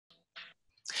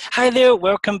Hi there,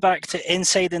 welcome back to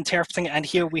Inside Interpreting, and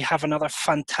here we have another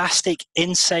fantastic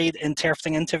Inside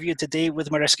Interpreting interview today with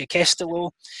Mariska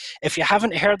Kesteloo. If you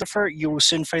haven't heard of her, you will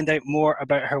soon find out more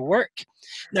about her work.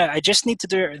 Now, I just need to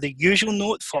do the usual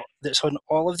note that's on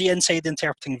all of the Inside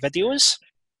Interpreting videos.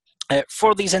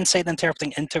 For these Inside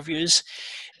Interpreting interviews,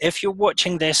 if you're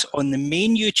watching this on the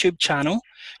main YouTube channel,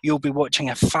 you'll be watching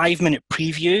a 5-minute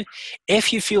preview.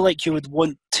 If you feel like you would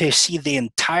want to see the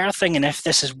entire thing, and if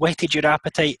this has whetted your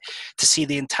appetite to see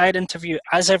the entire interview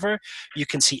as ever, you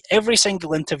can see every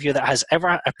single interview that has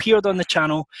ever appeared on the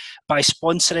channel by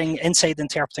sponsoring Inside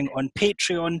Interpreting on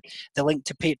Patreon. The link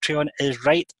to Patreon is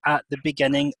right at the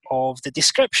beginning of the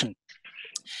description.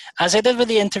 As I did with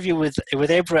the interview with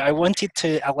Ebra, I wanted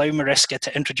to allow Mariska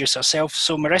to introduce herself.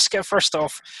 So Mariska, first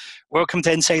off, welcome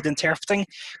to Inside Interpreting.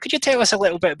 Could you tell us a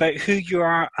little bit about who you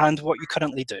are and what you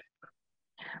currently do?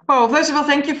 Well, first of all,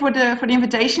 thank you for the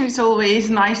invitation. It's always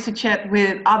nice to chat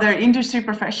with other industry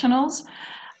professionals.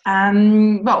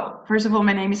 Well, first of all,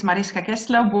 my name is Mariska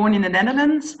Kesteloo, born in the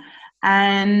Netherlands.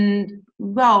 And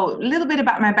well, a little bit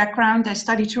about my background. I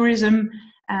study tourism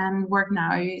and work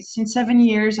now since 7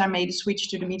 years. I made a switch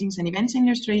to the meetings and events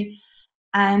industry,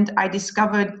 and I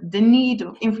discovered the need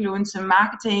of influencer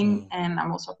marketing, and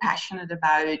I'm also passionate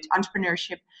about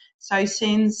entrepreneurship. So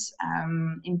since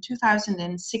in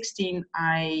 2016,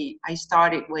 I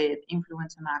started with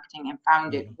influencer marketing and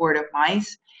founded Word of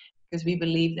Mice, because we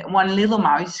believe that one little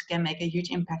mouse can make a huge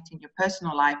impact in your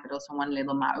personal life, but also one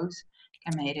little mouse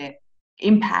can make an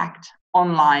impact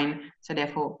online. So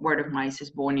therefore, Word of Mice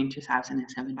is born in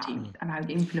 2017 about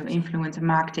influencer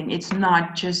marketing. It's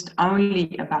not just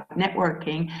only about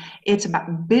networking, it's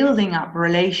about building up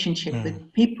relationship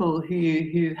with people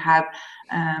who have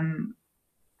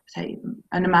say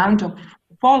an amount of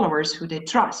followers who they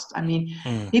trust. I mean,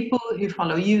 people who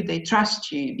follow you, they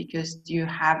trust you because you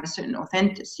have a certain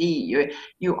authenticity.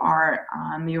 You are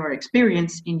your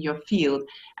experience in your field,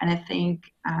 and I think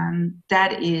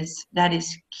that is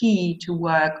key to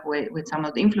work with some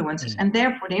of the influencers. And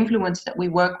therefore, the influencers that we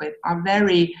work with are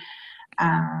very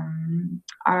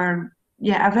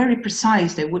are very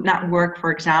precise. They would not work,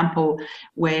 for example,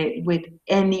 with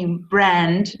any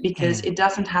brand because it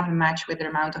doesn't have a match with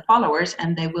their amount of followers,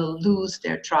 and they will lose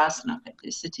their trust and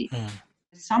authenticity.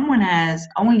 If someone has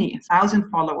only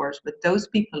 1,000 followers, but those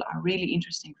people are really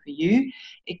interesting for you,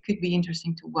 it could be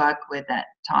interesting to work with that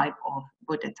type of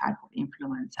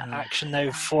influencer. Action.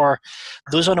 Now, for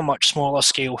those on a much smaller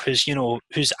scale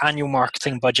whose annual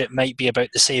marketing budget might be about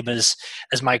the same as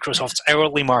Microsoft's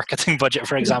hourly marketing budget,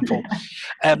 for example,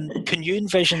 can you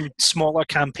envision smaller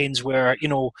campaigns where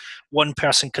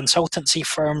one-person consultancy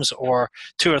firms or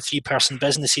 2 or 3 person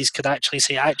businesses could actually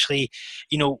say,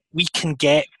 we can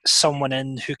get someone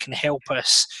in who can help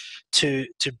us to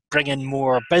bring in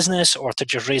more business or to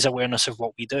just raise awareness of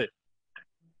what we do?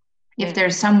 If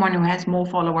there's someone who has more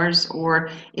followers or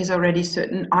is already a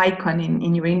certain icon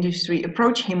in your industry,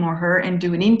 approach him or her and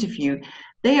do an interview.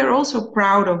 They are also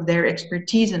proud of their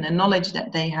expertise and the knowledge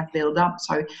that they have built up.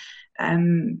 So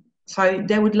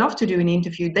they would love to do an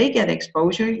interview. They get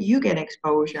exposure, you get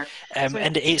exposure.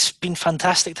 And it's been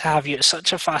fantastic to have you. It's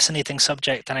such a fascinating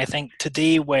subject. And I think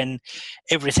today, when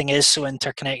everything is so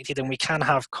interconnected and we can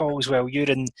have calls where you're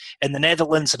in the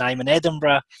Netherlands and I'm in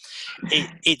Edinburgh,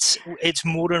 it's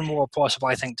more and more possible,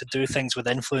 I think, to do things with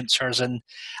influencers. And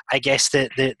I guess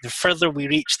the further we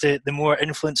reach, the more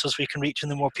influencers we can reach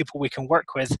and the more people we can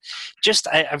work with. Just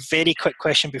a very quick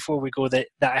question before we go that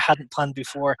I hadn't planned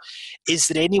before. Is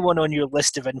there anyone on your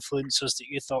list of influencers that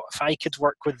you thought, if I could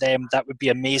work with them, that would be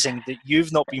amazing, that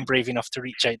you've not been brave enough to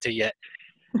reach out to yet?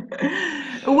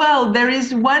 Well, there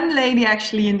is one lady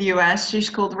actually in the US. She's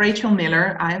called Rachel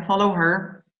Miller. I follow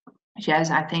her. She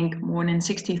has, I think, more than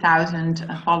 60,000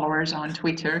 followers on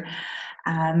Twitter.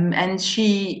 And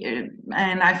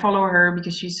I follow her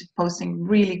because she's posting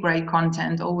really great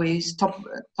content, always top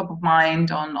of mind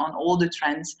on all the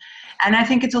trends. And I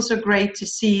think it's also great to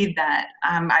see that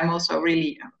I'm also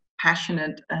really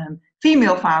passionate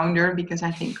female founder, because I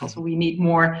think also we need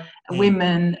more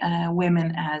women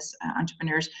as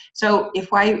entrepreneurs. So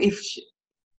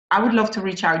I would love to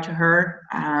reach out to her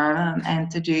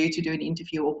and to do an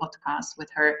interview or podcast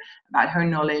with her about her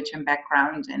knowledge and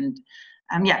background, and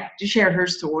to share her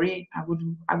story. I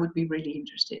would be really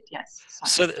interested. Yes.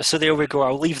 So there we go.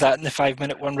 I'll leave that in the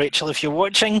 5-minute one, Rachel. If you're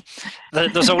watching,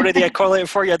 there's already a call out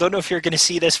for you. I don't know if you're going to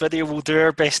see this video. We'll do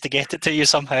our best to get it to you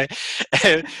somehow.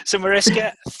 So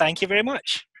Mariska, thank you very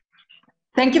much.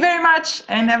 Thank you very much,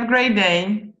 and have a great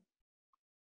day.